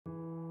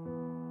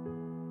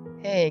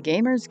Hey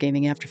gamers,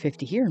 Gaming After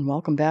 50 here, and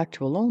welcome back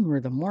to Alone.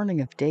 We're the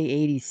morning of day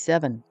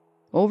 87.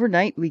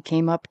 Overnight we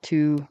came up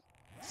to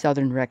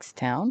Southern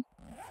Rextown,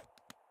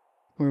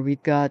 where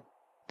we've got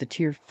the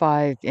Tier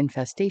V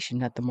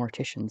infestation at the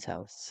Mortician's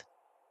house.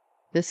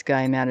 This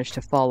guy managed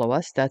to follow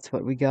us, that's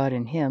what we got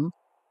in him.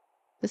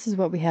 This is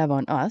what we have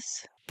on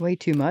us. Way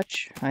too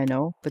much, I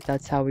know, but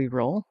that's how we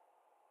roll.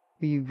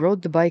 We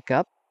rode the bike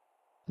up,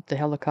 put the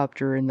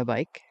helicopter in the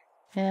bike,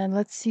 and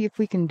let's see if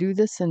we can do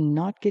this and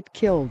not get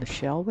killed,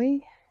 shall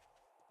we?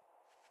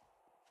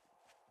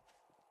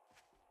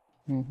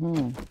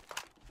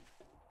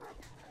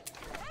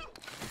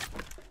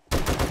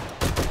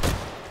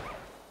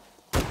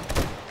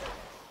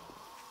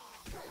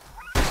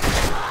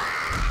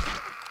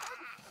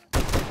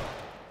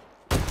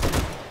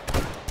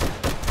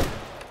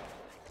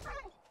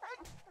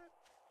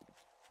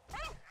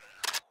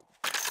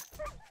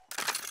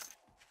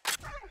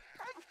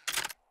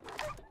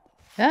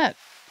 That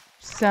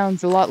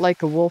sounds a lot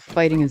like a wolf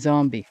fighting a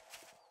zombie.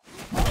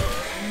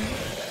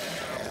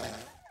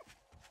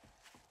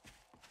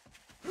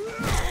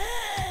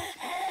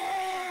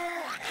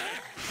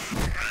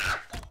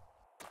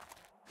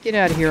 Get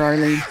out of here,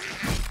 Arlene.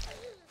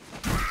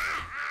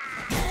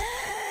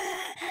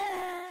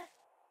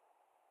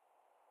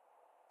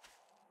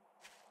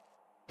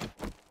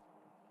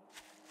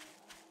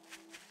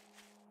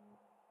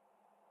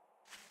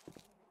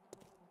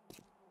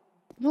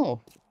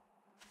 Oh,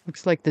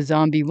 looks like the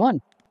zombie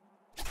won.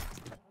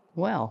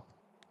 Well.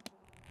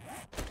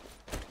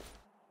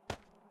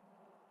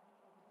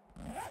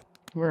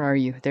 Where are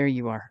you? There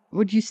you are.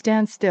 Would you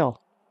stand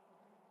still?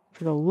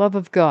 For the love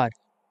of God.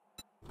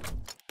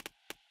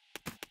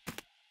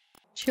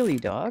 Chili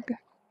dog.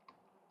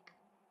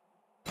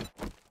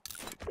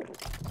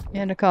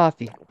 And a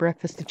coffee.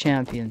 Breakfast of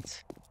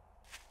champions.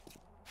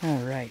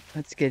 Alright,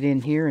 let's get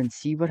in here and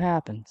see what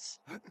happens.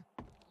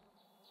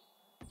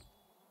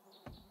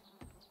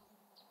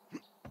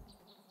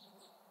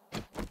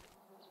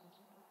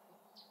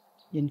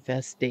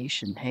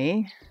 Infestation,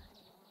 hey?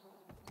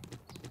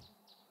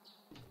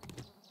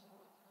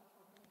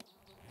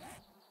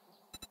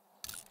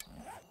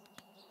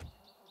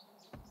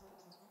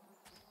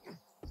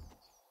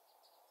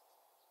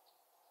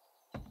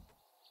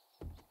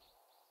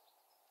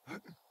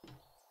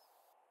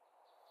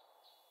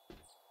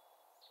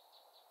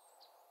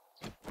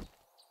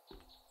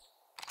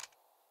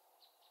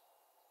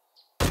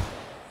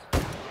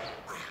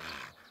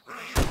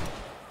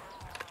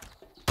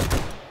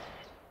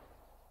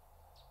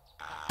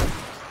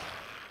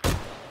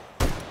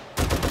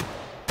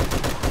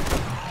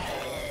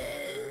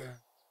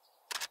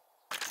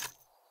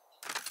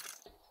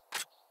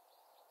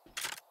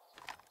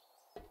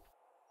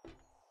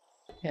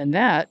 And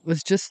that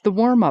was just the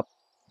warm-up.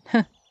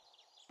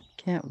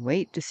 Can't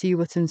wait to see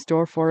what's in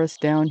store for us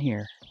down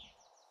here.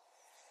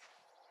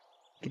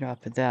 Get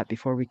off of that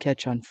before we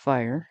catch on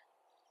fire.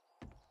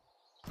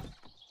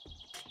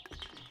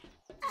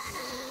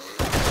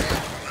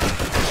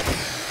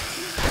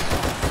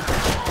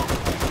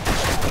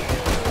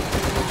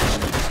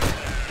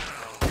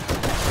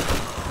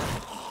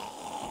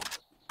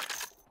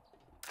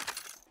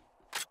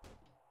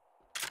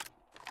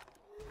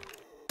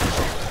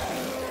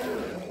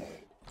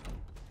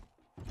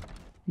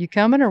 You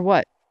coming or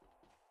what?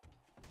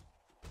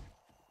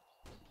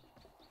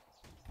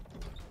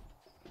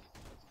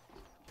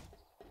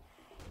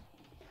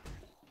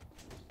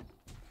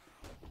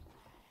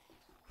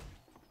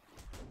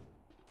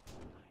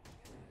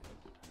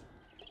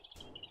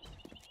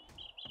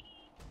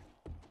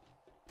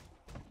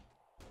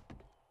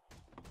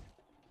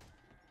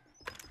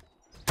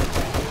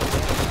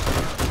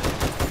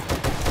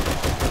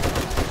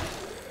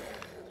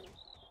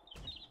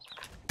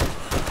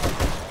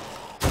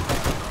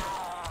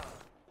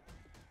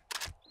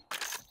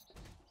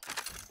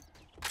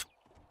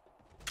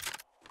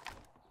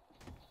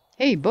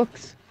 Hey,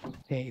 books.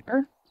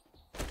 Paper.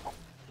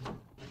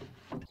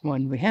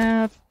 One we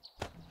have.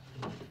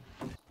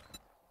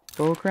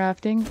 Bow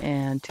crafting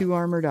and 2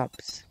 armored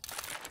ups.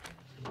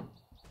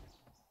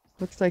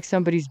 Looks like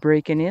somebody's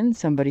breaking in,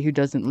 somebody who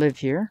doesn't live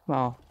here.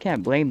 Well,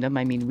 can't blame them,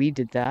 I mean, we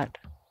did that.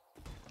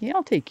 Yeah,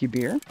 I'll take your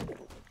beer.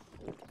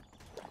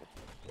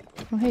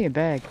 Oh, hey, a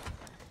bag.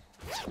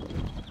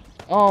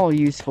 All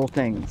useful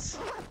things.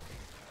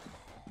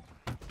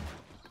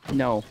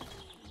 No.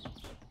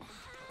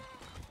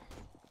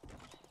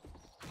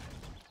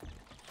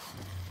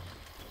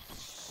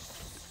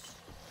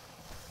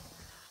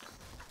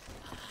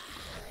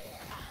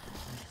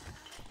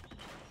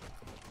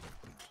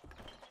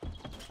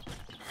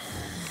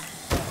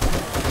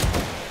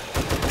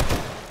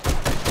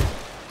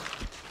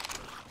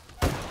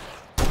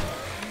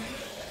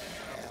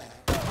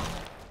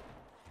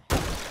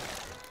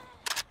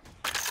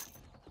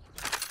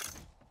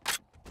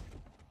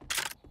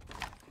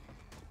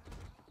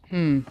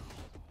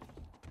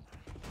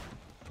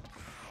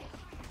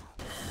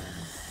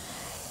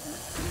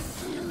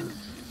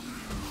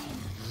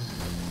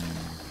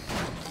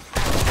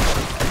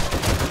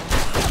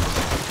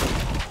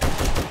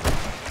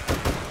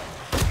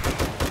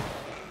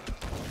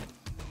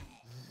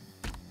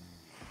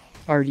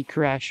 Party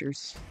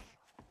crashers.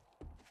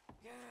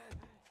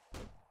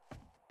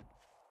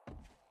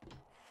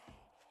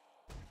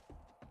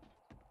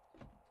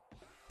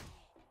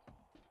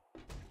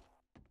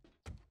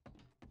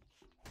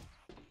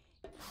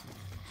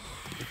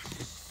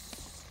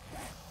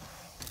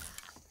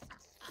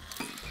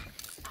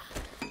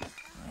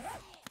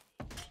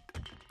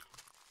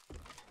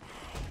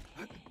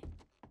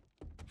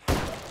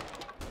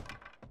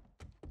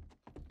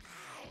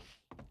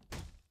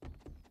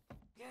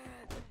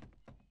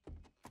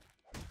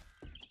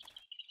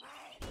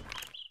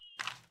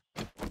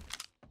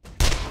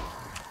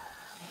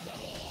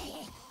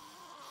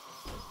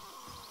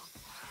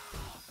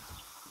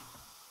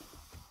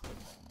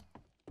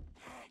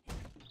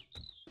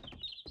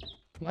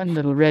 One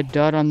little red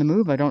dot on the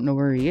move. I don't know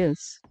where he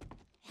is.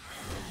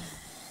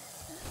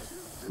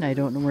 And I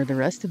don't know where the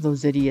rest of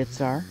those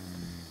idiots are.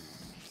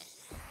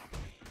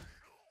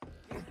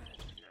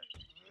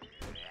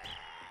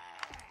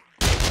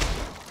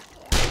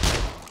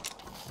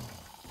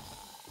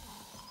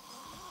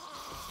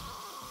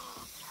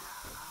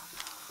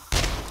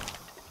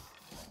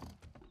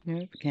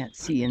 Nope, can't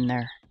see in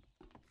there.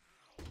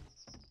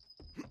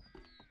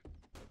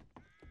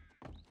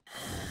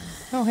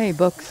 Oh, hey,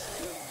 books.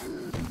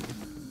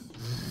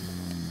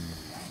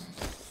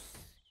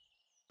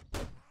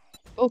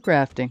 Boat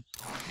crafting.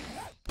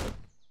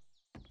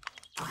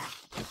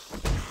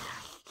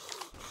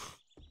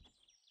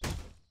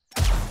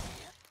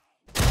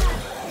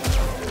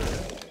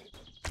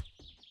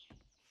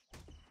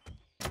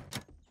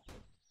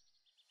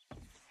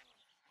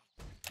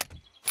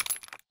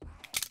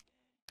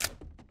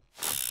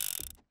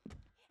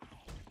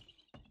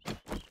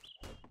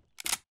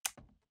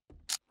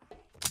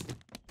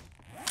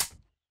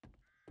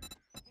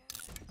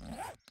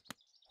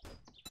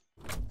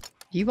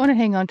 Do you want to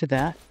hang on to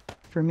that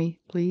for me,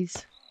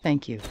 please?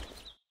 Thank you.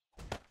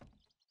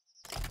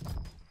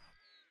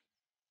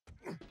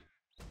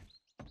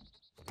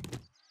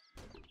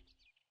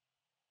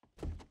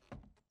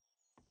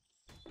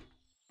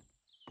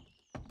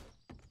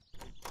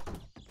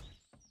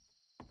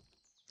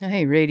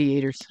 Hey,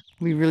 radiators.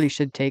 We really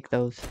should take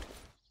those.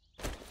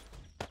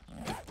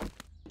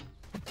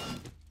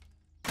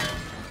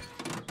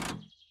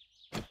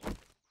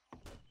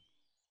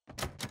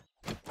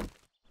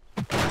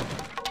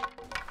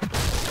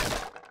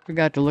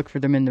 Forgot to look for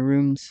them in the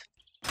rooms.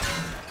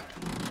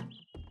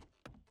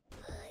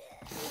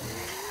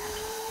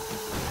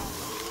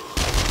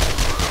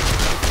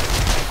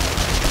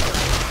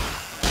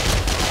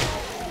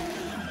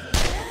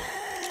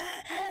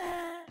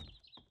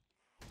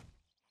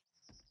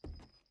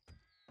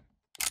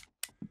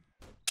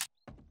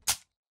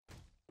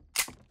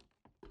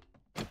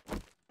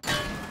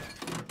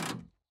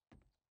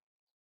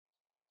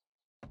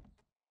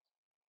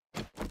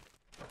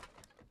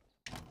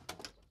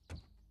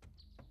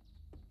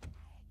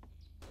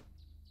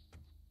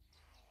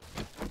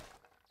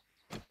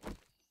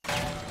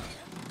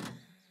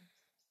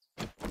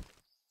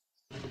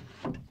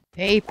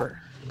 Paper.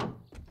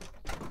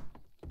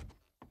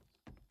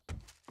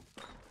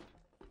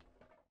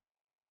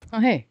 Oh,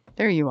 hey,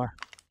 there you are.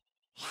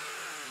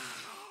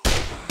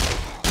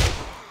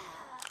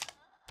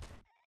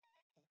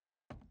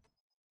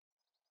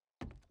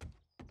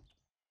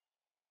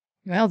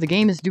 Well, the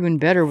game is doing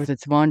better with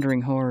its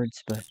wandering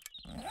hordes, but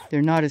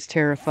they're not as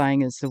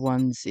terrifying as the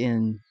ones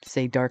in,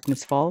 say,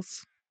 Darkness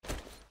Falls.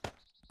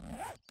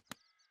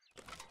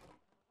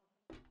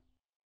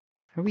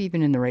 Are we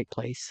even in the right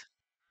place?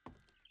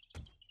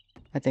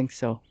 I think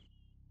so.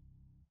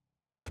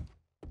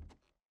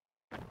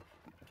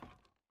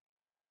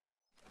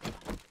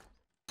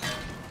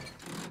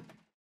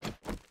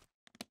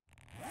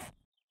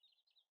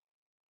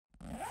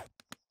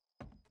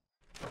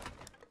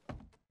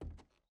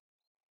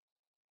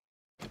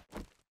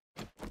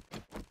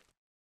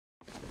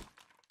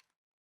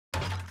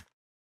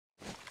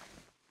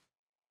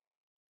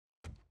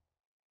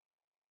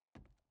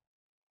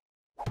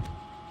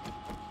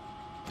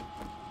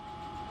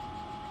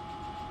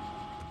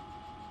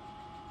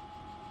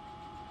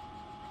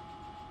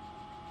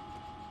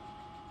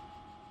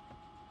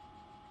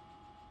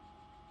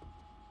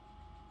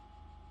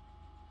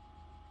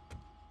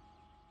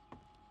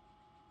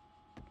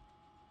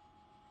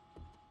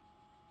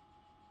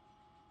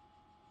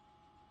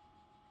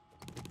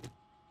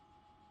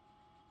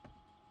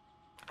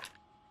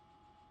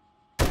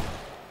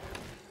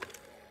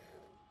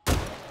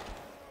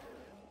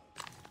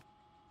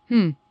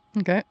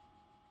 Okay.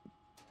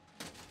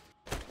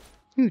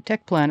 Ooh,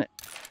 Tech Planet.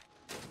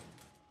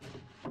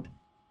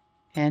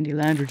 Handy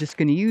land we're just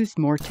going to use.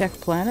 More Tech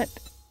Planet.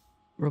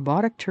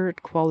 Robotic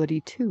Turret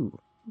Quality 2.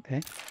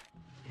 Okay.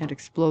 And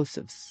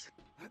explosives.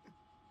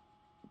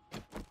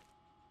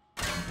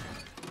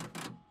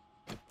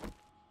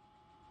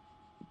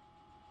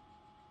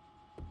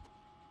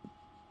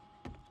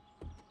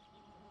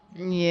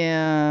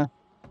 Yeah,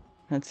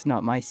 that's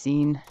not my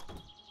scene.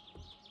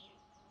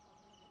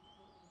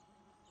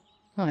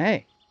 Oh,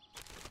 hey.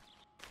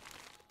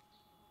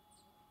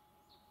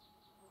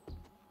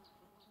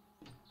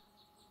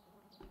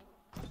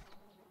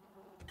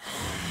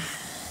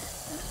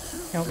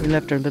 Oh, we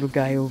left our little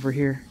guy over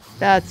here.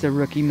 That's a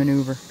rookie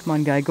maneuver. Come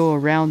on, guy, go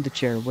around the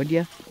chair, would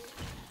you?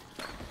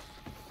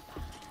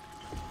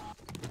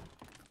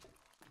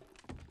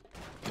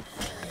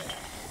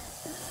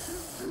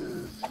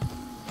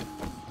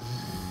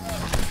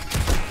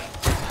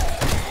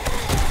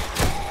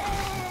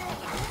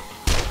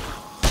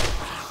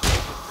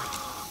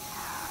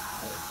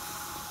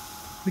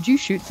 Would you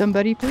shoot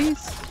somebody, please?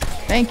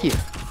 Thank you.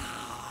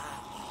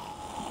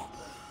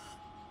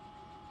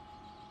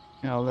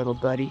 Oh, little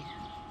buddy.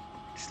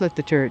 Just let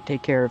the turret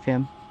take care of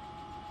him.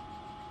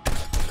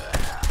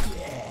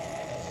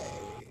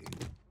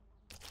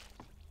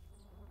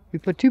 We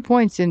put 2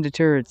 points into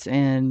turrets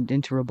and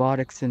into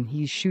robotics, and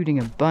he's shooting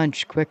a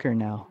bunch quicker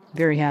now.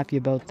 Very happy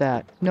about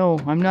that. No,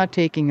 I'm not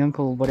taking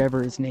Uncle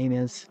whatever his name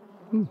is.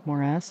 Ooh,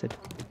 more acid.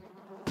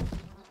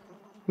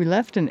 We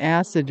left an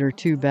acid or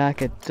two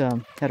back at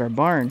our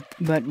barn,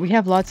 but we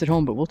have lots at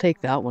home, but we'll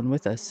take that one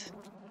with us.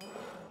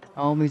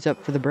 Always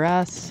up for the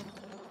brass.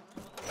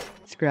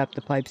 Scrap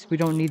the pipes. We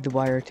don't need the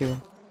wire to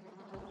them.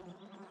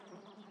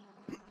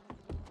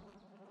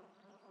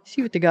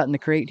 See what they got in the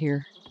crate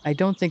here. I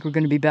don't think we're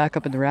going to be back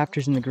up in the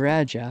rafters in the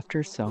garage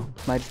after, so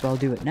might as well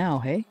do it now,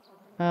 hey?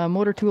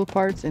 Motor tool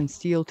parts and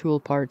steel tool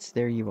parts.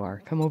 There you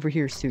are. Come over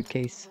here,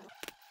 suitcase.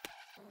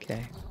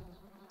 Okay.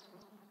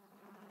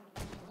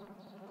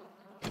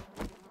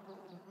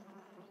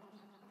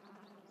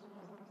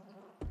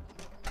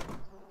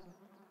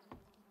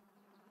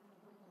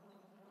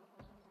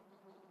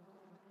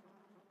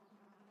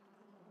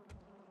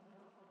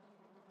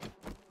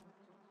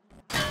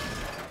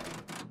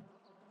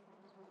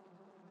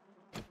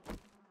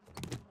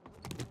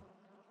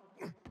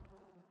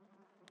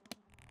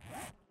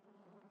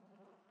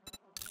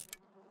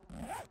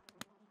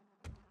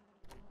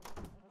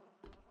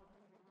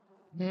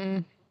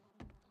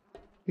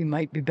 We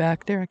might be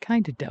back there. I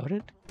kind of doubt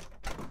it.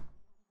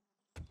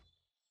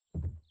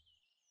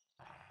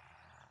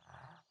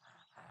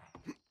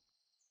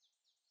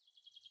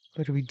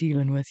 What are we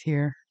dealing with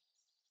here?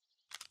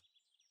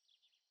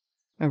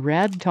 A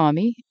rad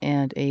Tommy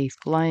and a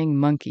flying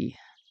monkey.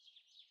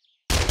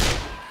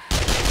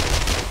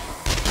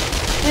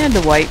 And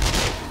a wipe.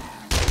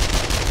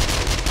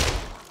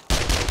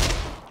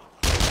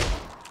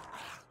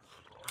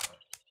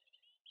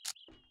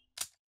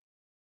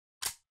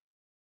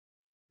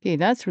 Okay,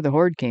 that's where the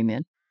horde came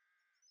in.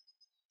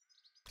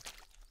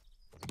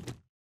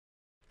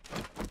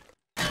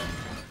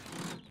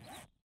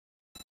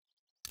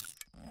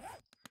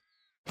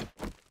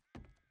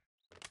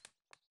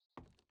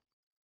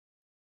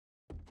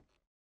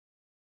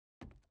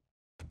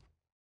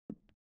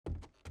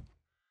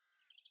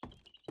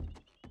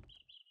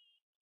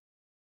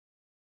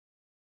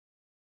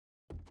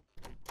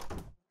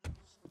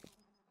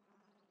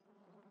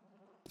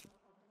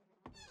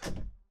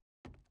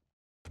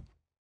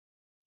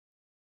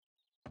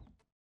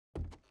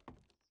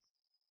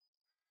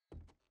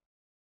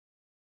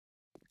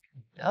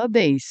 The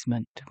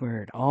basement,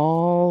 where it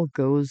all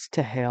goes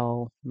to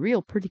hell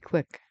real pretty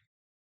quick.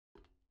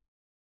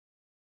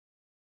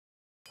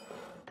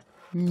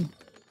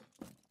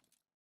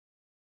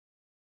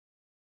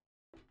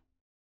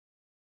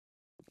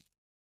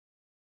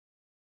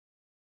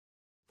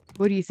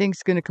 What do you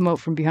think's going to come out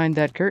from behind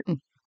that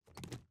curtain?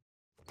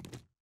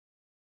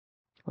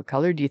 What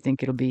color do you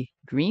think it'll be?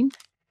 Green?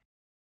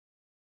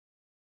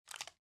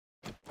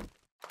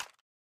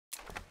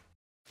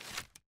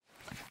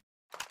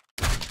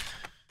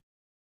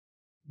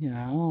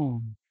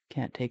 No,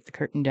 can't take the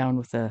curtain down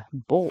with a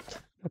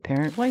bolt,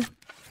 apparently.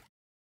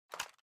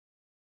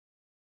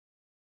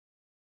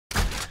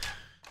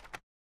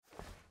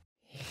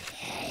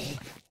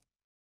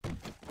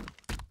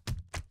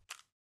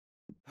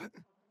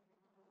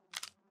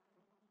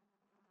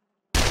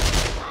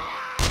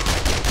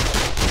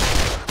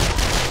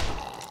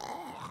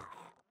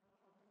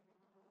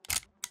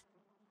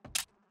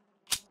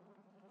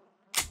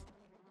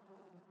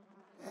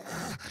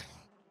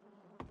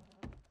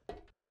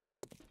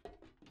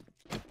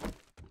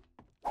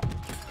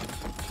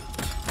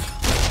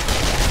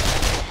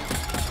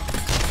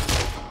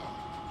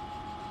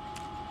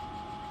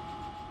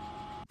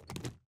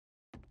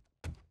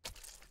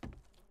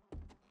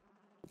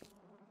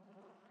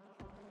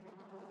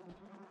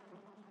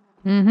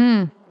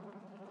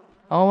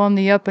 All on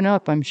the up and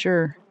up, I'm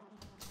sure.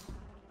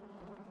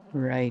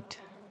 Right.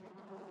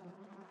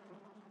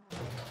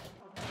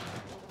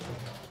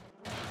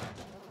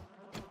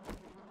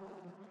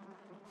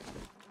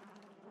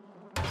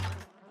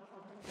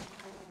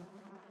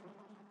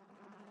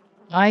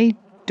 I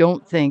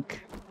don't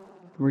think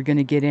we're going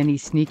to get any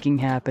sneaking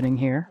happening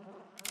here.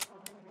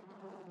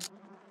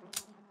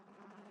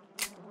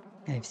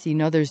 I've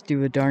seen others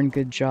do a darn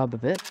good job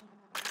of it.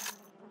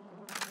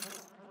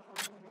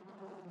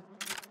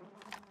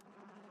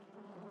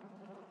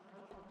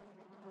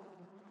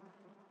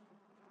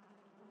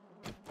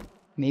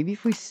 Maybe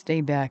if we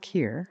stay back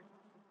here.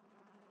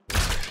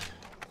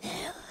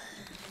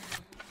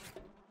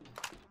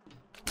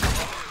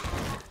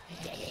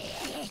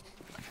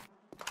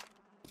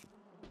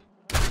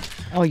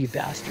 Oh, you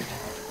bastard.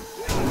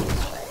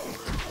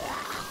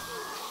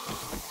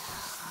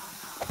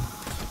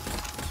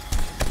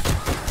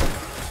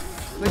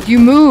 Would you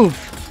move?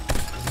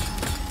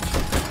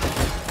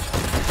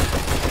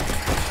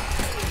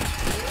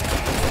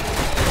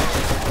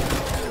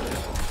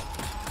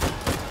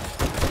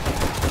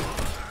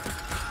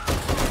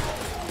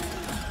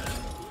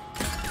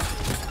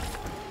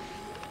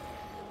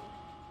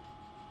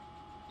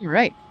 You're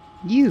right.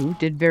 You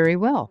did very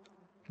well,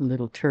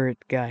 little turret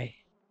guy.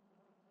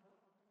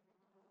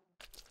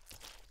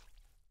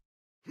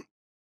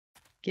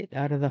 Get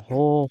out of the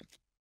hole.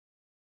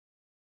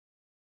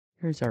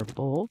 Here's our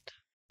bolt.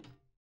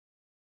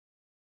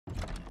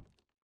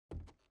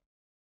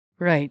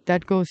 Right,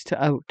 that goes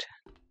to out.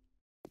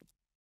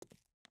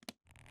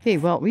 Okay,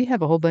 well, we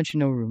have a whole bunch of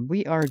no room.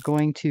 We are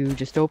going to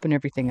just open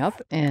everything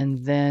up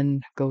and then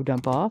go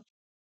dump off.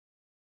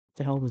 What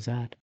the hell was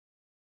that?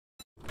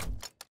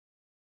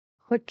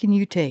 What can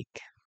you take?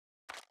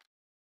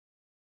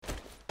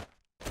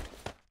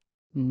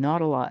 Not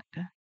a lot.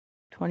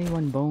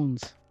 21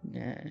 bones.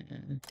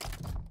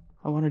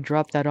 I want to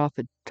drop that off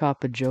at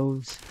top of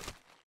Joe's.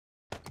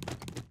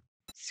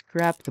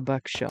 Scrap the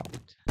buckshot.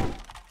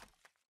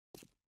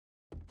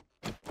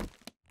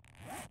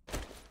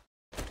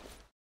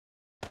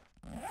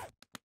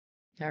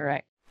 All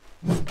right.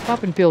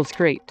 Poppin' pills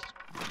crate.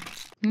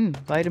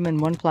 Vitamin,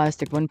 1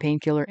 plastic, 1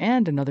 painkiller,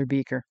 and another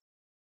beaker.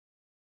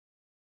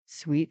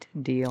 Sweet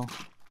deal.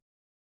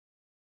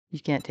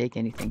 You can't take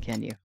anything,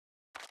 can you?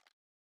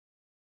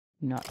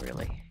 Not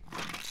really.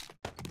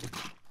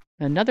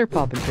 Another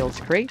poppin' pills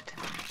crate.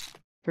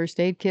 First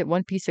aid kit,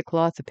 1 piece of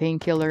cloth, a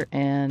painkiller,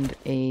 and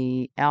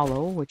a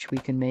aloe, which we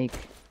can make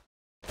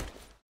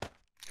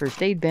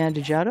first aid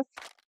bandage out of.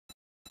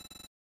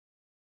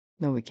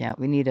 No, we can't.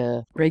 We need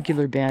a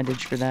regular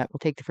bandage for that. We'll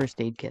take the first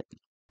aid kit.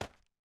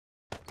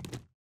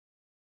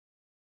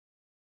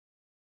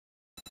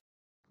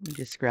 We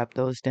just scrap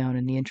those down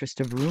in the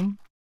interest of room.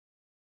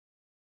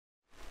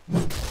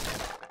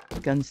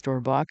 Gun store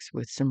box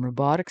with some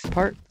robotics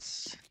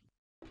parts.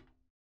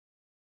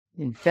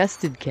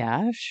 Infested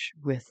cache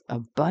with a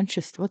bunch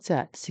of... What's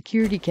that?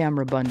 Security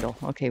camera bundle.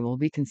 Okay, well,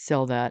 we can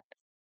sell that.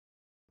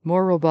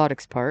 More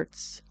robotics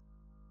parts.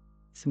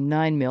 Some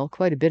 9mm.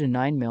 Quite a bit of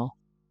 9mm.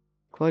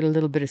 Quite a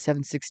little bit of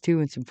 7.62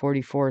 and some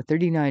 44.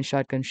 39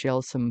 shotgun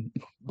shells. Some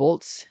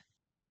bolts.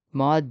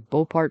 Mod,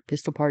 bow part,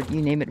 pistol part.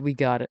 You name it, we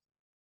got it.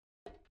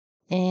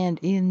 And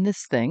in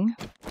this thing,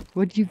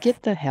 would you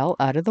get the hell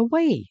out of the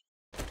way?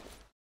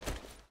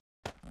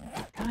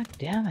 God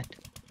damn it.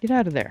 Get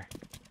out of there.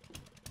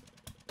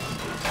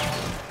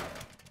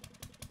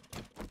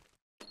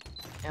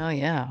 Oh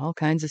yeah, all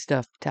kinds of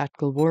stuff.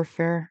 Tactical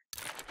warfare.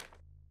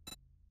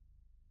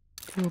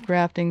 Tool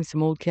crafting,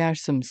 some old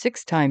cash, some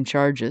 6-time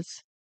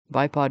charges.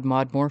 Bipod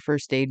mod, more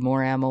first aid,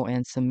 more ammo,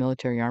 and some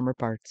military armor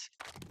parts.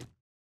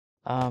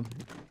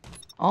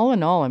 All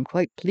in all, I'm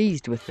quite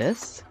pleased with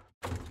this.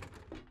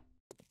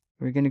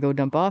 We're gonna go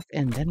dump off,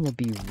 and then we'll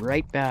be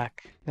right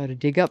back. Gotta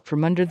dig up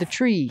from under the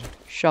tree.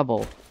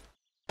 Shovel.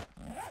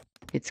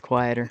 It's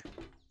quieter.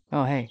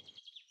 Oh, hey.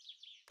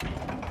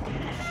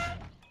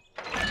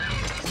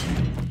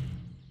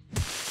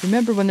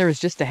 Remember when there was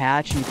just a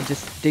hatch and you could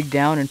just dig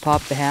down and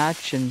pop the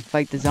hatch and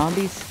fight the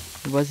zombies?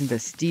 It wasn't a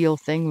steel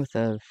thing with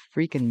a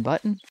freaking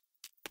button?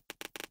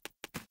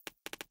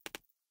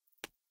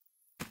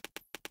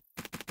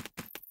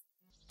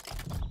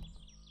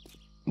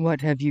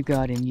 What have you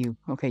got in you?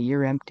 Okay,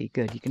 you're empty.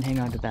 Good, you can hang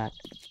on to that.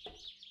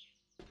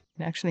 You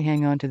can actually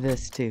hang on to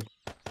this, too.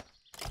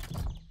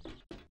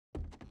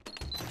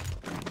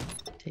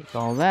 Take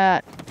all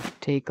that.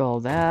 Take all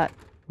that.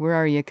 Where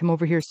are you? Come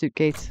over here,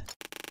 suitcase.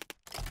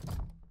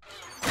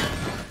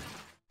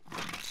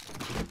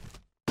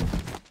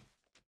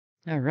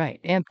 All right,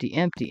 empty,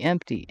 empty,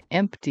 empty,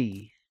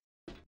 empty.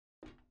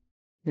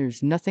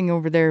 There's nothing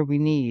over there we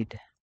need.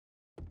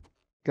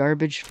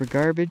 Garbage for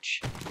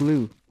garbage.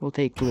 Glue. We'll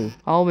take glue.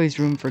 Always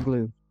room for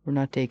glue. We're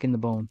not taking the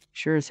bone.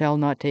 Sure as hell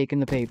not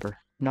taking the paper.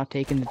 Not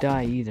taking the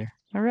dye either.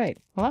 All right,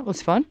 well that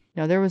was fun.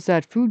 Now there was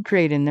that food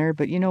crate in there,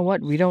 but you know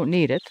what? We don't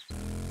need it.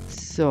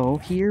 So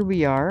here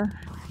we are.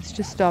 Let's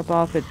just stop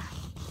off at...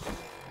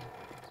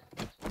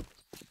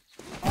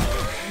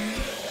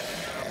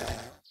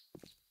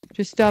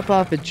 Just stop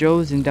off at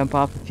Joe's and dump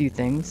off a few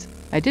things.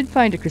 I did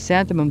find a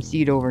chrysanthemum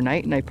seed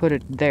overnight and I put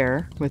it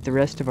there with the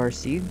rest of our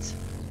seeds.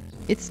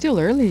 It's still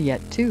early yet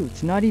too.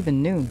 It's not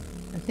even noon.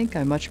 I think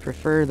I much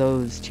prefer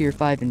those Tier V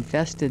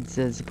Infesteds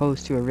as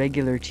opposed to a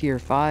regular Tier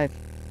 5.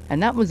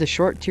 And that was a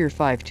short Tier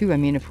 5 too. I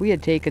mean, if we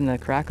had taken the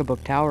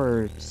Crack-a-Book Tower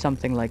or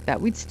something like that,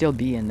 we'd still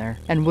be in there.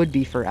 And would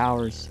be for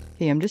hours.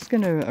 Okay, I'm just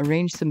gonna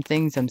arrange some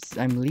things.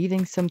 I'm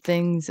leaving some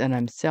things and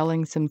I'm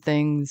selling some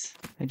things.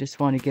 I just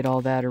want to get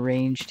all that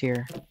arranged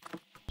here.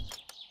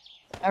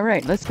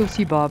 Alright, let's go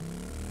see Bob.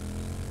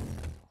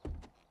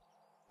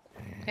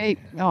 Hey,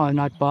 oh,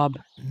 not Bob.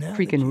 Now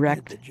Freaking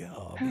wrecked. the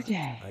job,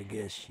 Okay. I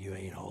guess you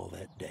ain't all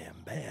that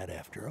damn bad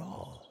after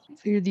all.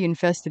 Clear the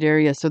infested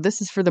area. So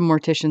this is for the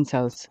mortician's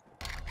house.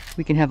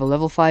 We can have a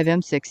level 5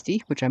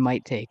 M60, which I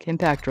might take.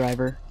 Impact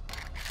driver.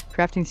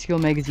 Crafting skill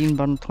magazine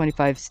bundle,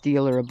 25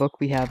 steel or a book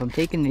we have. I'm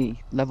taking the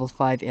level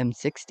 5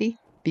 M60.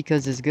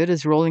 Because as good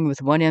as rolling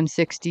with one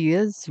M60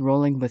 is,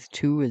 rolling with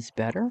two is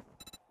better.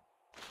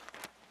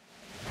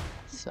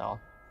 So,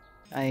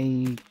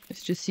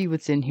 let's just see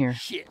what's in here.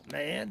 Shit,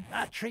 man.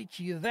 I treat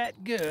you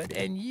that good,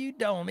 and you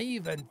don't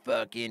even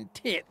fucking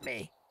tip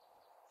me.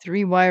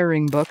 3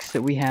 wiring books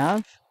that we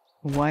have.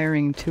 A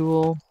wiring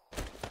tool,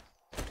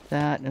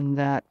 that, and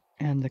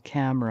the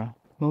camera.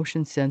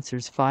 Motion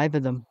sensors, 5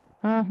 of them.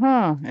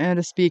 And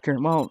a speaker.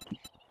 Well,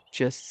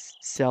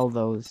 just sell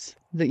those.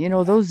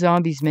 Those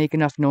zombies make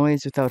enough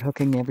noise without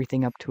hooking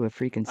everything up to a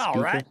freaking speaker.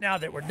 All right, now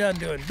that we're done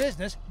doing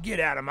business, get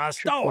out of my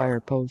store.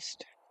 Tripwire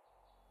post.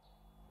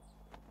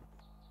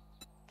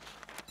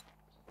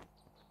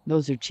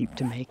 Those are cheap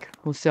to make.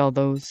 We'll sell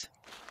those.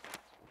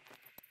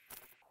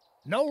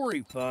 No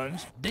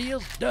refunds.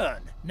 Deal's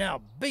done.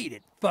 Now beat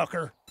it,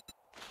 fucker.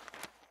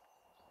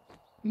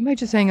 We might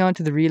just hang on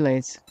to the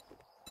relays.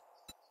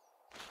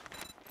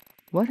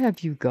 What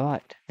have you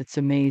got that's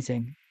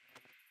amazing?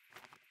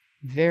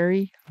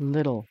 Very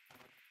little.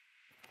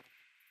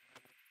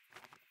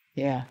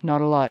 Yeah, not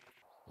a lot.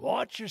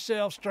 Watch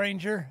yourself,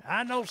 stranger.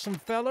 I know some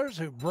fellers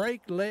who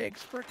break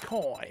legs for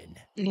coin.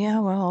 Yeah,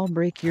 well, I'll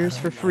break yours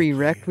for free,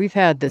 Rec. We've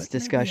had this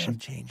discussion.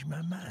 Maybe I'll change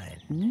my mind.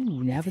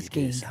 Ooh,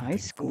 Navascane High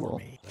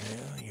School.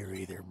 Well, you're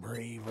either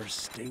brave or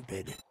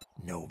stupid.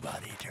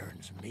 Nobody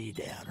turns me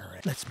down or...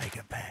 Let's make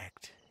a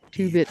pact.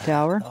 2-bit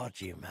tower.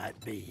 Thought you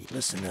might be.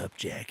 Listen up,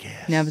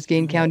 jackass.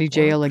 Navascane County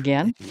Jail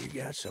again. You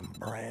got some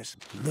brass.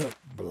 Look,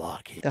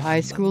 block it. The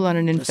high school on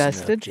an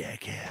infested. Listen up,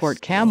 jackass.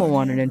 Fort Camel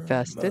on an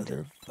infested.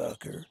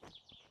 Motherfucker.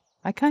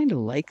 I kind of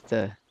like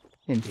the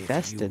If you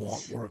infesteds.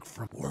 want work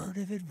from word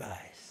of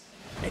advice,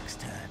 next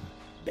time,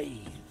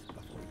 bathe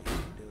before you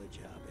do a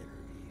job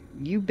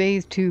interview. You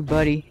bathe too,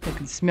 buddy. I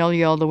can smell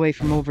you all the way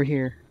from over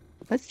here.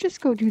 Let's just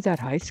go do that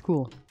high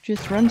school.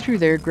 Just run through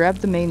there, grab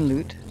the main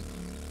loot.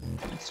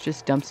 Let's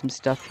just dump some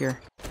stuff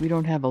here. We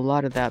don't have a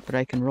lot of that, but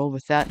I can roll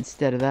with that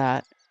instead of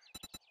that.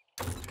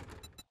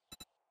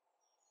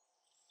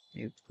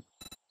 Nope.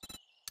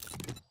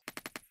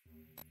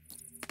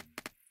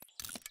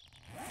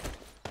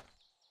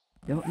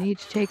 Don't need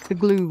to take the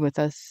glue with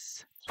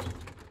us.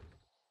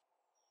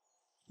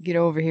 Get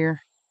over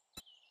here.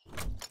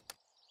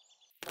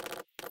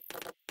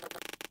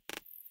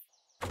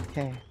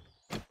 Okay.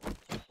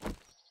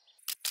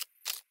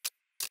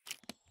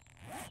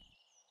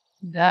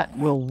 That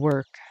will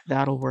work.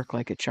 That'll work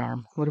like a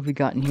charm. What have we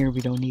got in here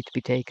we don't need to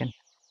be taken?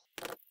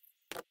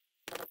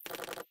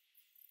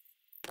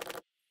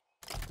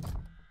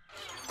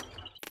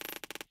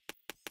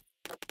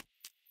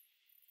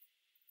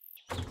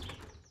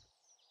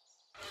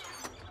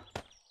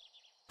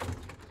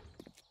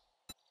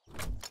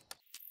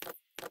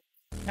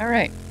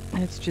 Alright,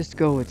 let's just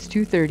go. It's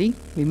 2:30.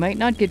 We might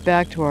not get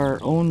back to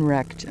our own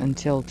wrecked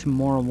until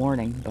tomorrow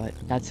morning, but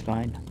that's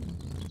fine.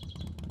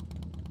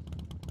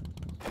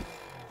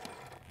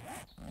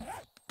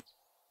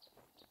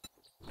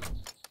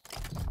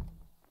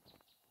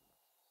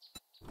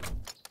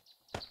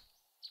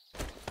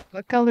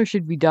 What color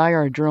should we dye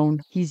our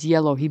drone? He's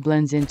yellow. He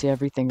blends into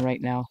everything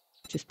right now.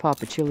 Just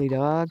pop a chili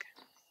dog.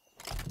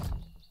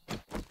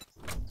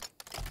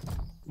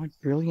 What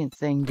brilliant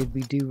thing did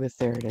we do with...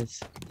 There it is.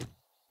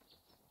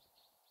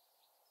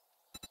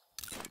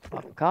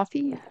 Pop a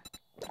coffee.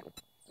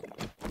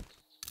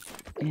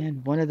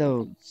 And one of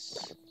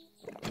those.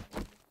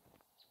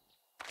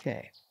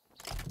 Okay.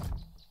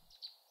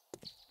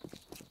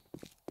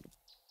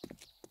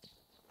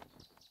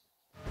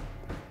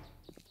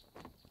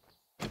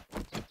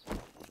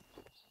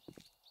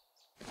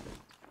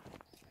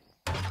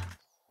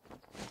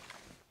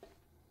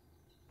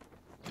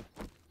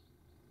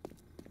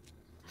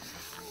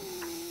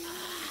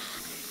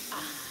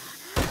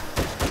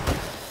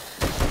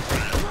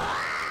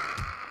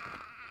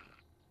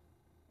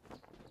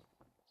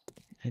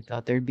 I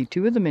thought there'd be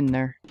 2 of them in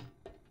there.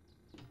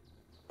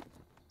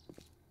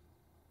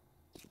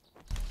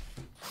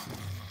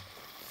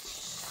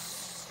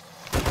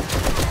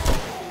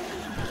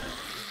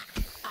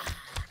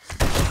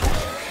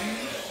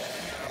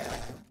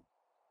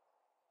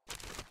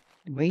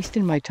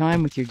 Wasting my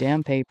time with your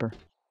damn paper.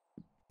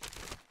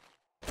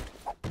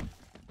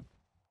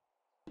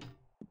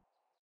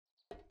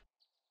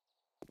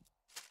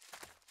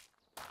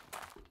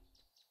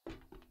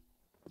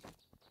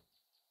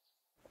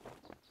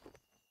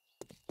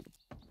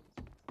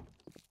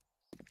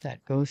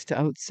 That goes to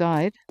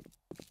outside.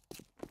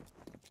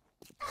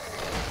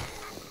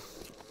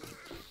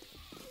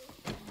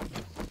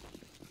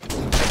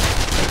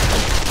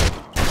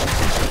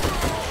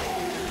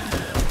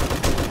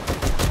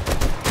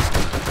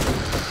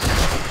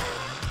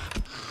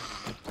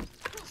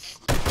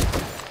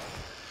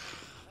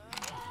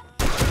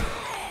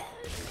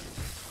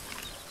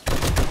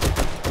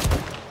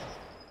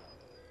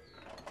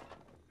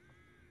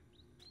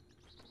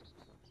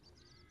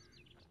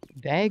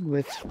 Bag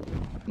with,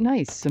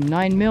 nice, some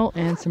 9mm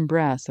and some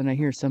brass. And I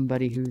hear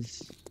somebody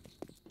who's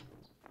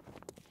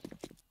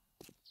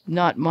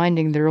not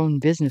minding their own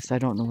business. I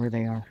don't know where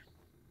they are.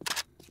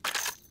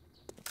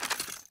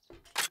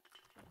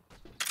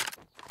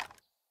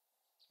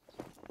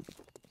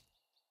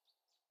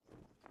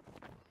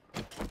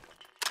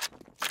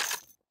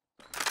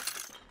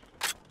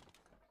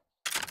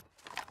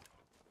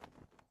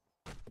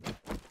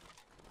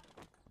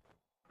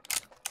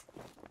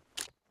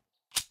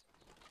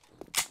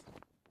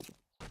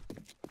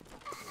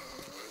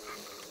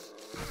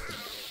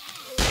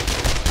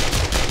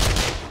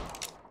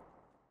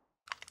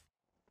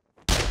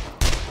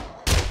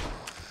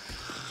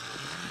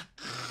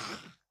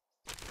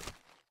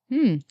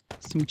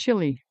 Some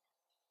chili.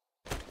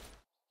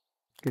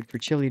 Good for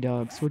chili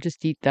dogs. We'll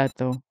just eat that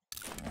though.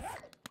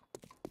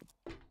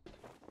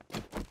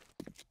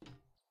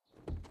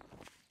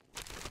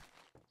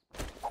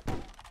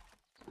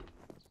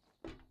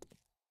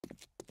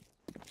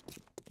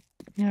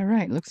 All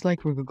right, looks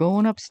like we're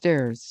going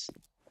upstairs.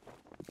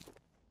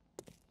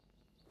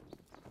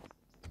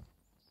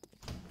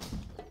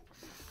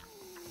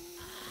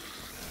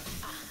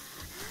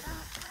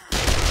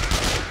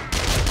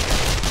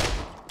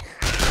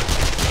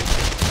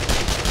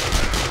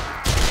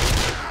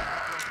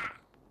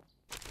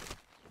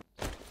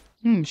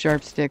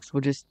 Sharp sticks.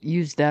 We'll just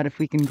use that if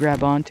we can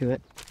grab onto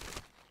it.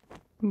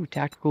 Ooh,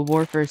 tactical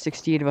warfare,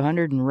 68 of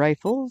 100, and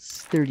rifles,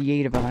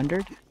 38 of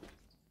 100.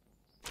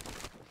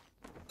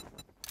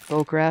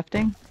 Bow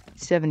crafting,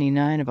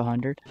 79 of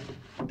 100.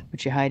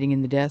 What you hiding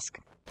in the desk?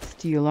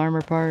 Steel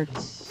armor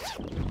parts.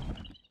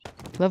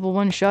 Level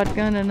 1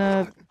 shotgun and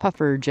a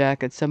puffer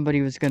jacket.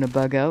 Somebody was gonna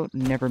bug out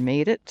and never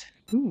made it.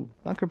 Ooh,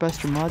 bunker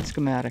buster mod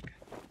schematic.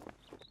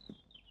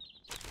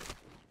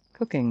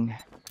 Cooking.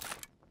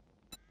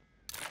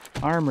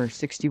 Armor,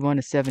 61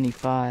 to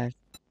 75.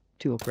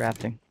 Tool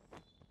crafting.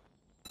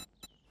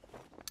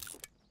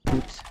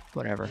 Oops,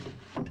 whatever.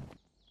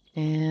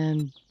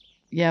 And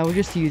yeah, we'll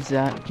just use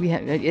that.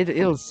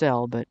 It'll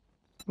sell, but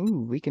ooh,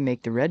 we can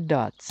make the red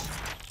dots.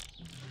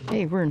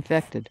 Hey, we're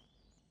infected.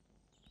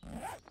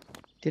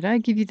 Did I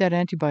give you that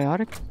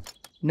antibiotic?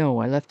 No,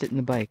 I left it in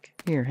the bike.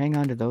 Here, hang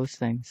on to those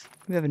things.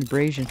 We have an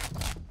abrasion.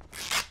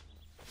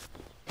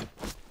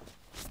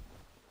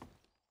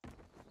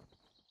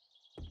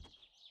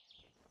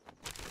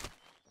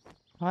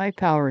 High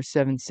power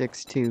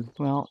 762.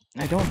 Well,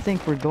 I don't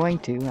think we're going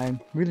to. I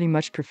really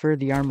much prefer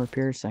the armor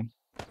piercing.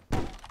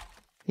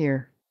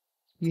 Here,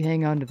 you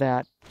hang on to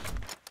that.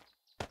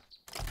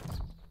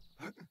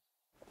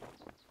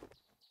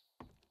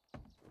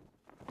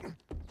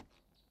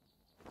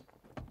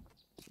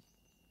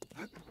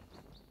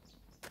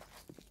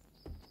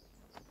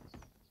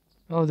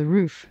 Oh, the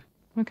roof.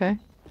 Okay.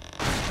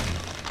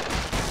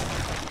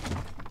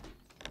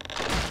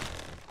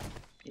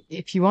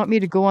 If you want me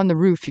to go on the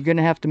roof, you're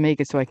gonna have to make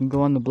it so I can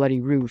go on the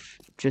bloody roof.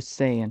 Just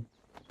saying.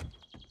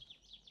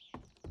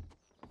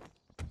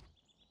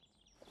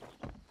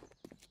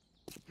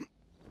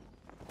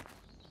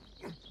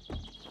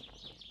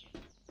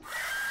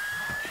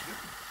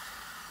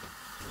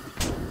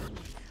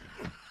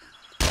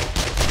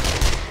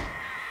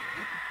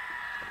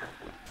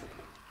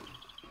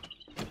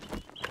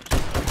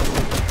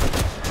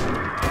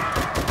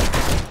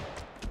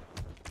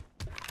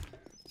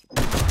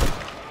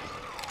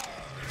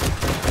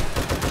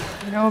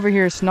 Get over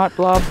here, snot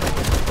blob.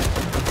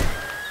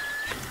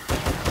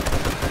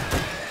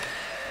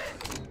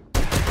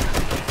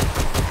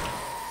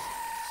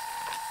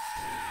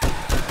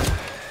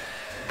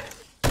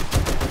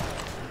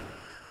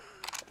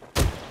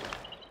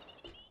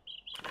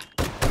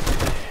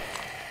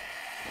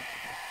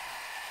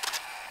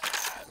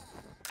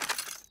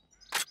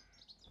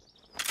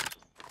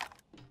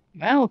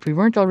 Well, if we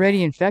weren't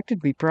already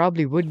infected, we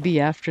probably would be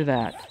after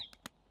that.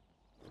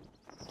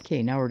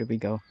 Okay, now where do we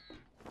go?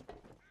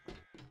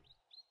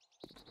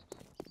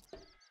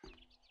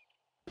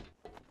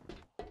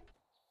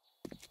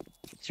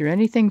 Is there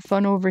anything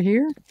fun over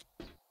here?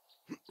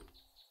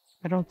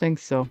 I don't think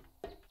so.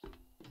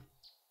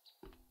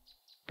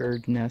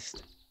 Bird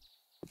nest.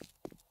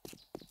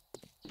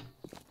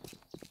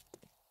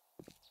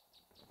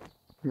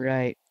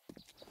 Right.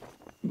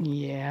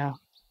 Yeah.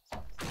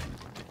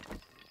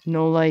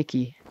 No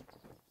likey.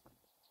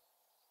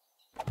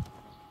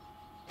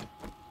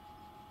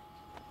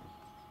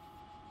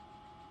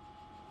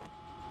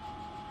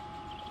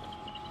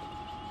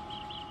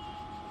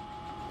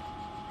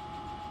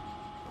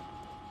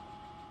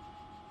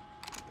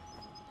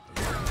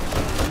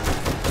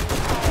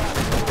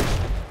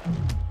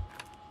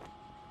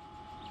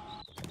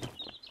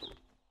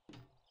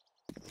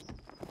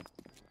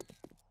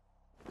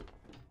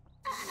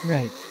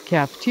 Right.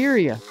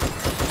 Cafeteria.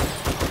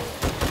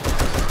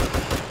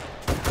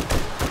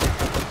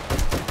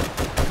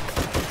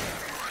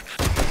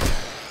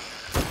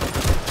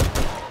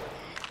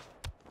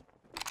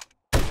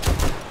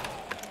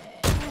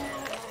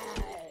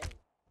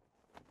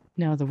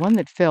 Now, the one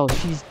that fell,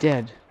 she's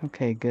dead.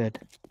 Okay, good.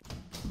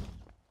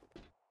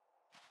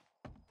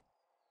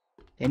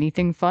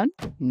 Anything fun?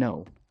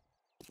 No.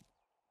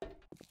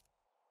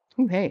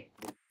 Ooh, hey.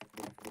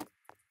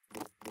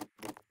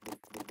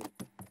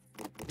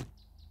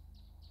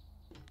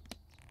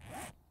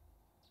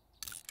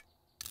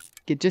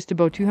 Get just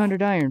about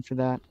 200 iron for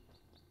that.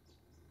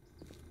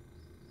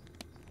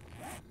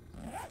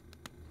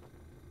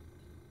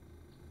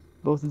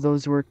 Both of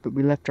those work, but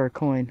we left our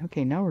coin.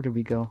 Okay, now where do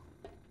we go?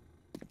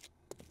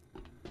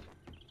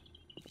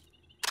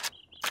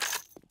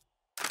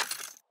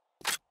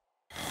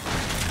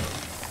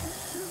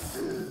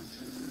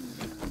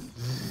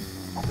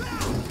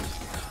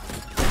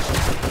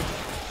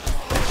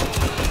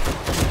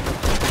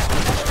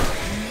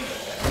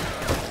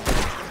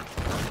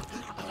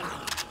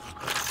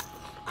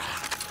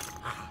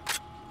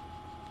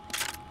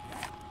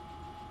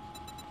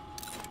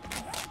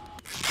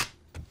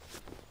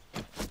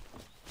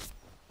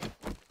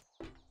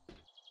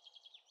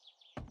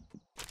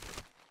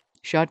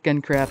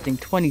 Shotgun crafting,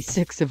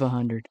 26 of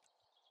 100.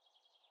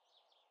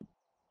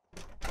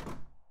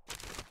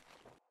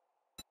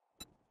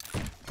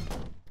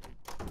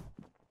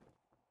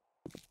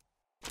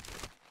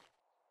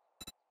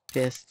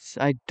 Fists.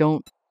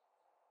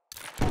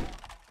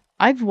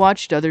 I've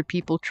watched other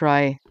people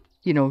try,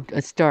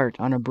 a start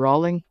on a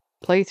brawling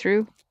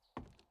playthrough,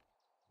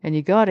 and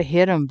you gotta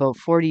hit them about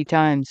 40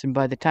 times, and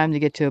by the time they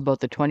get to about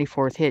the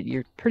 24th hit,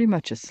 you're pretty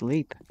much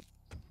asleep.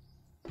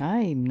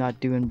 I'm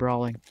not doing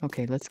brawling.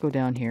 Okay, let's go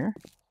down here.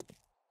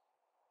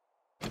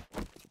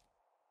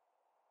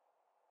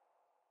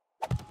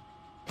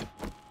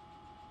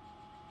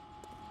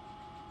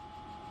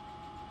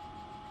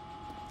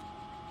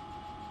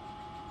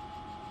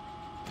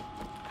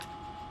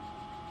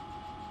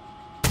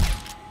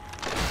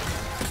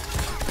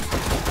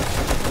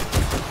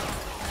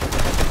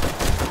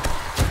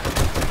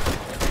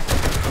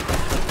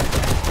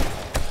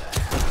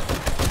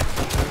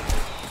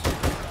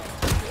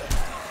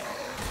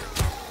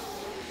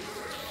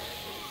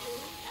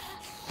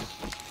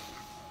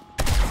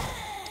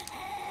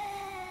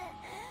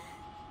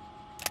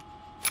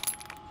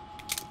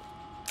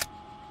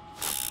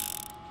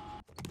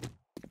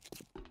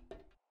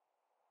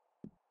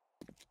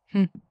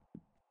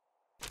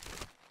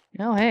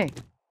 Oh, hey.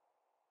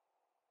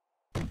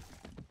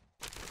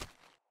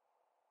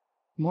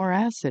 More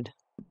acid.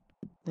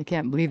 I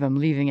can't believe I'm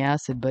leaving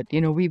acid, but,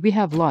 we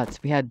have lots.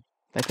 We had,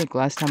 I think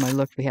last time I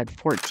looked, we had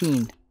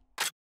 14.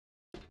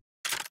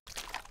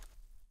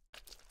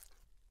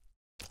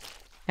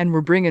 And we're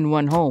bringing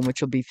one home,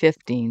 which will be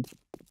 15.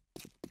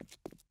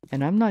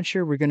 And I'm not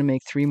sure we're going to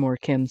make 3 more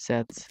chem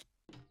sets.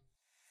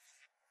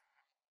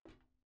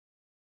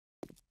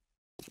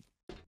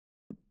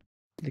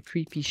 The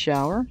creepy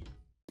shower.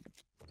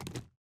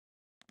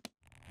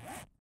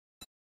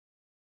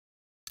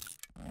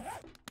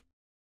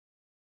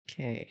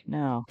 Okay,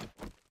 now.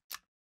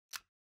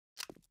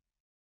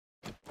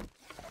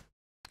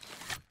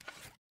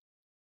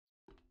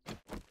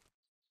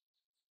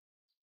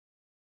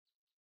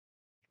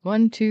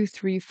 One, two,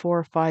 three,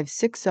 four, five,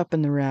 6 up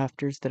in the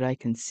rafters that I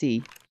can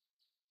see.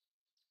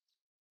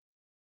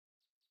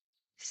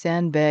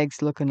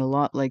 Sandbags looking a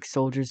lot like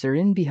soldiers. They're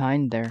in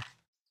behind there.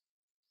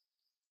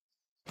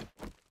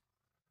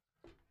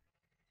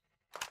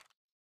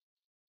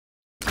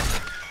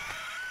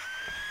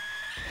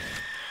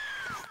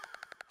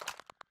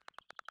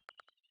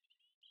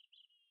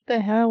 The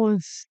hell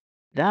is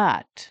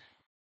that?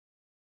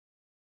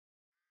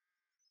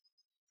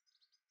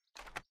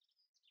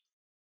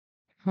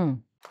 Huh.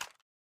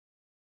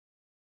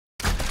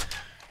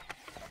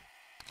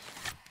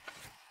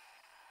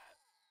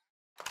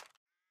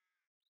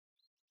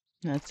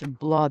 That's a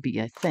blobby,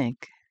 I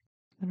think.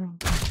 I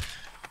don't.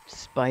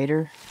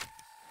 Spider.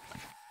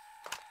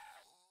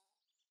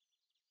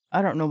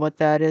 I don't know what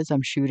that is.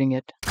 I'm shooting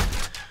it.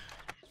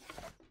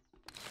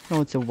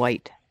 Oh, it's a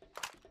white.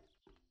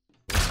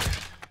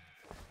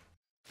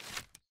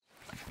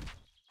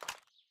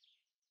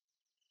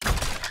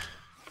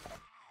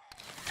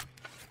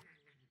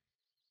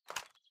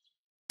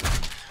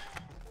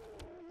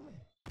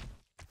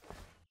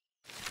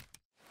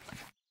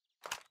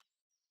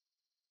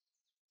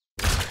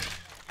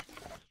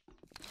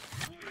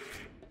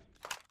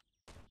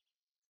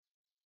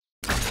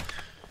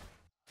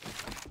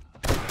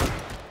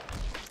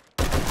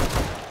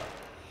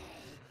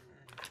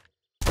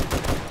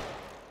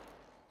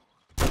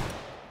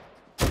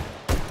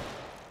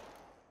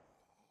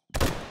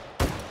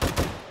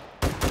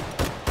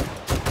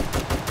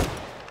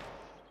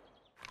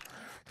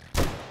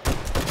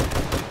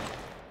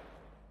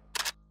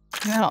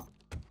 Now,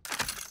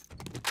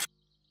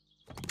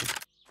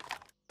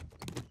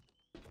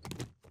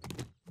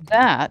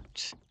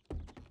 that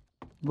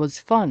was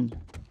fun.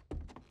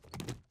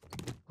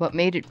 What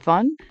made it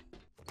fun?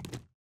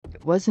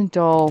 It wasn't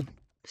all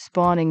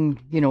spawning,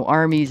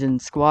 armies and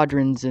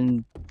squadrons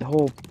and the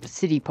whole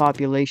city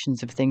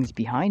populations of things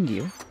behind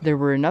you. There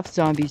were enough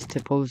zombies to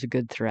pose a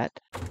good threat,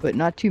 but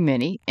not too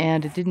many,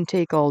 and it didn't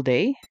take all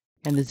day,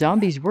 and the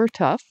zombies were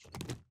tough.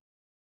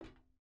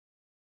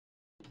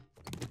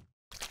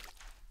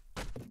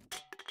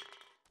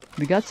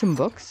 We got some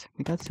books.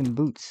 We got some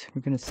boots.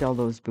 We're gonna sell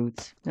those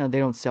boots. No, they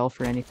don't sell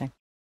for anything.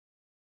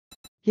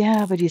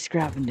 Yeah, but he's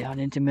scrapping down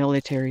into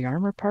military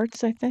armor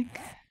parts, I think.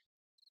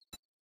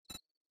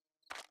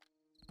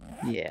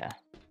 Yeah.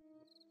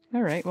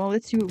 Alright, well,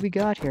 let's see what we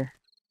got here.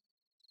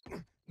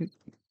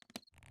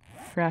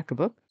 Crack a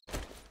book.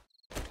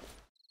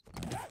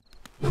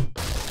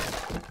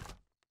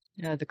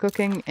 The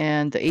cooking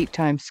and the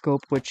 8x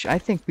scope, which I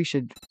think we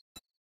should...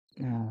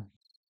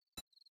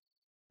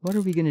 what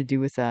are we gonna do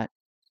with that?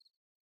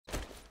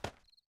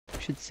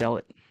 We should sell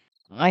it.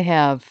 I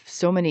have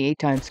so many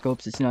 8x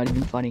scopes, it's not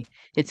even funny.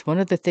 It's one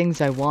of the things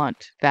I want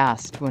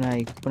fast when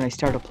I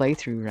start a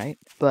playthrough, right?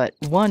 But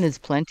one is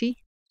plenty,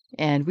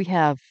 and we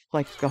have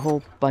like a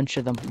whole bunch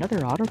of them.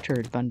 Another auto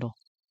turret bundle.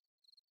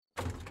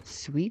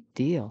 Sweet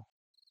deal.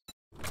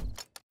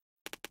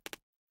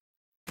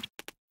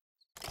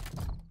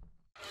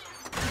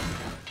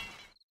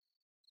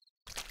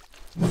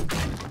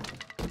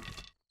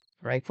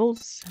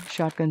 Rifles,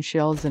 shotgun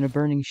shells, and a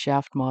burning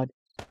shaft mod.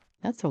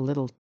 That's a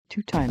little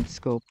 2x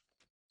scope.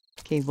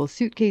 Okay, well,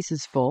 suitcase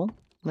is full.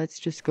 Let's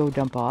just go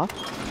dump off.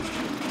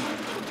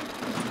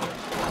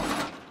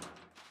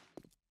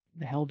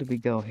 The hell do we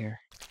go here?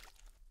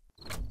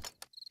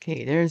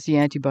 Okay, there's the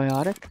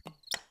antibiotic.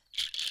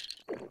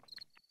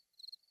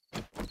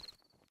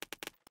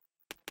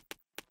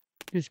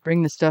 Just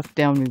bring the stuff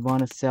down we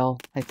want to sell.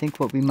 I think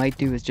what we might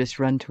do is just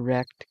run to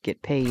Rect,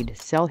 get paid,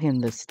 sell him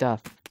the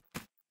stuff.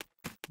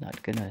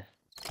 Not gonna...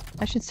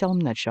 I should sell him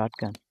that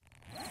shotgun.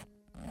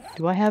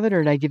 Do I have it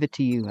or did I give it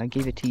to you? I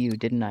gave it to you,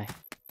 didn't I?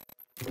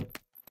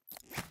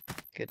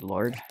 Good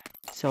lord.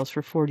 Sells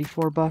for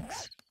 44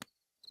 bucks.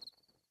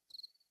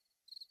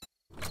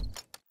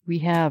 We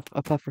have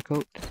a puffer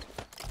coat.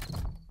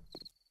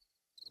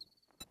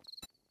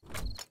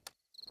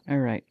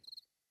 Alright.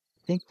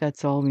 I think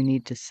that's all we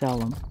need to sell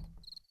him.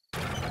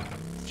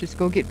 Just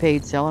go get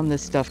paid, sell him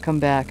this stuff, come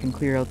back and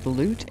clear out the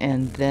loot,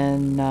 and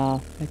then I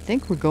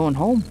think we're going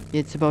home.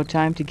 It's about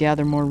time to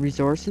gather more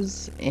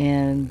resources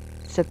and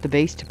set the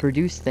base to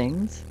produce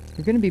things.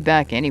 We're going to be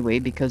back anyway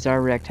because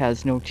our Rect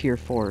has no Tier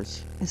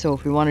 4s. So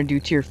if we want to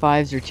do Tier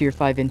 5s or Tier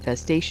 5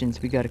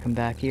 infestations, we got to come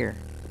back here.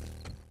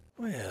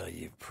 Well,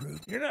 you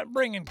proved you're not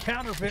bringing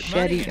counterfeit Machete,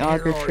 money in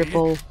auger, here, are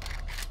triple. you?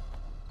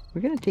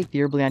 We're going to take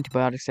the herbal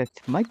antibiotics. I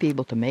might be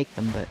able to make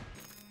them, but...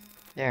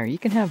 There, you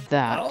can have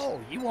that. Oh,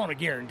 you want a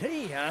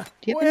guarantee, huh?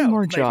 Do you have any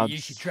more jobs? Maybe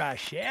you should try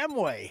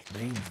Shamway.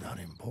 Name's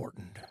not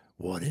important.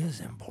 What is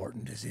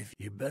important is if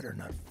you better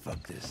not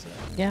fuck this up.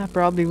 Yeah,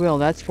 probably will.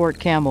 That's Fort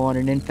Camo on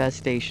an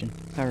infestation.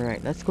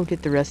 Alright, let's go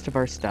get the rest of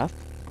our stuff.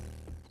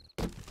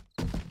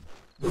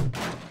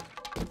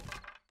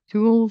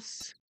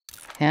 Tools,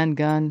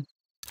 handgun,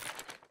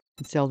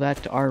 and sell that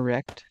to our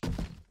Rect.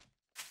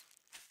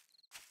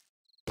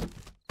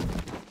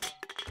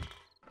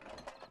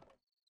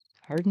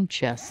 Hardened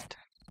chest.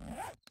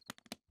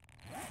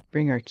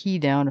 Bring our key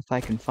down if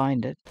I can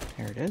find it.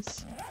 There it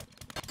is.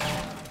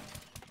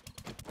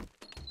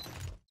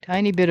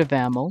 Tiny bit of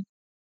ammo.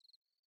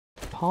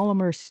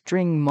 Polymer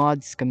string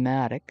mod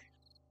schematic.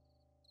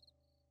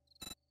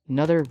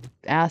 Another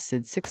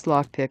acid, 6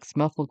 lockpicks,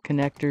 muffled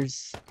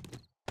connectors.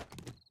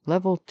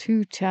 Level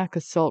 2 tac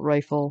assault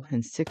rifle,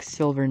 and 6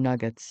 silver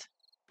nuggets.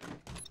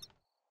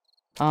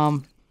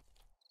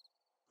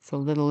 It's a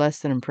little less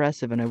than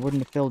impressive, and I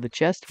wouldn't have filled the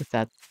chest with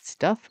that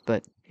stuff,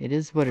 but it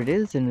is what it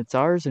is, and it's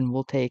ours, and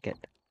we'll take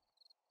it.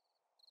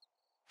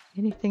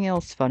 Anything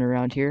else fun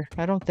around here?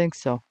 I don't think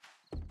so.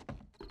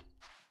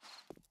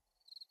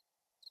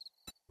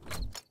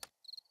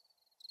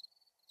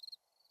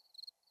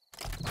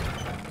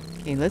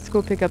 Okay, let's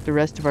go pick up the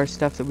rest of our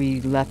stuff that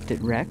we left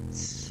at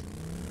Rect's.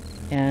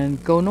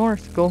 And go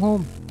north, go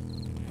home.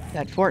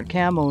 That Fort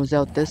Camo is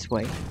out this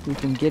way. We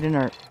can get in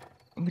our...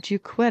 Would you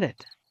quit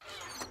it?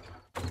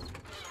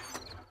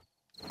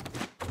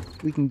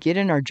 We can get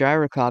in our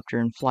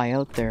gyrocopter and fly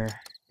out there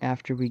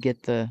after we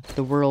get the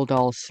world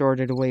all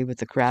sorted away with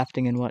the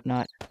crafting and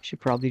whatnot. Should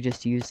probably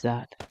just use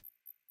that.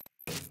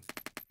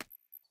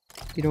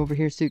 Get over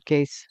here,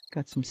 suitcase.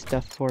 Got some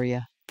stuff for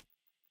you.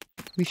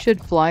 We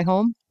should fly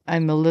home.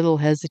 I'm a little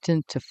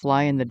hesitant to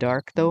fly in the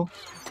dark, though.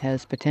 It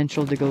has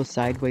potential to go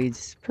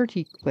sideways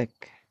pretty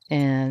quick.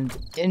 And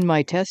in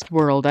my test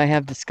world, I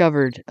have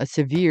discovered a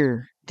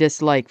severe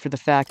dislike for the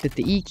fact that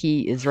the E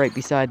key is right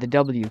beside the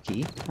W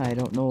key. I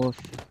don't know if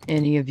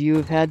any of you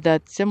have had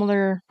that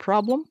similar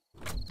problem.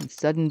 A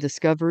sudden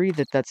discovery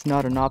that that's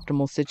not an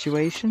optimal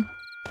situation.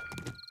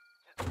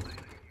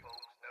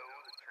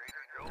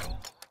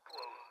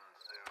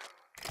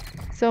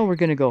 So we're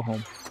gonna go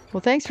home. Well,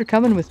 thanks for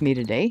coming with me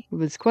today. It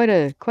was quite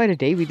a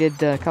day. We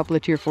did a couple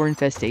of Tier 4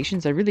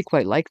 infestations. I really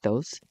quite like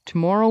those.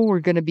 Tomorrow we're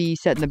going to be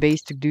setting the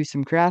base to do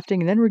some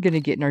crafting, and then we're going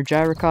to get in our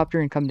gyrocopter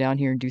and come down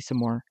here and do some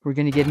more. We're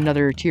going to get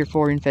another Tier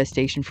 4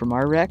 infestation from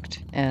our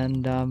Rect,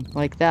 and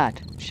like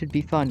that. Should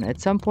be fun. At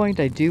some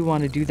point I do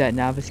want to do that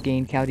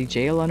Navisgain County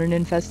Jail on an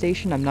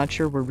infestation. I'm not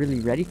sure we're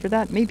really ready for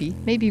that.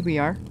 Maybe we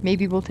are.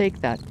 Maybe we'll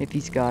take that if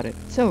he's got it.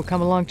 So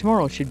come along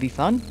tomorrow. Should be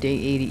fun. Day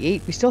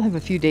 88. We still have a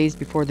few days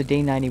before the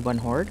Day 91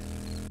 Horde.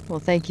 Well,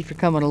 thank you for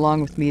coming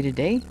along with me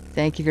today.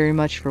 Thank you very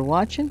much for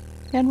watching,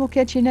 and we'll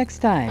catch you next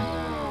time.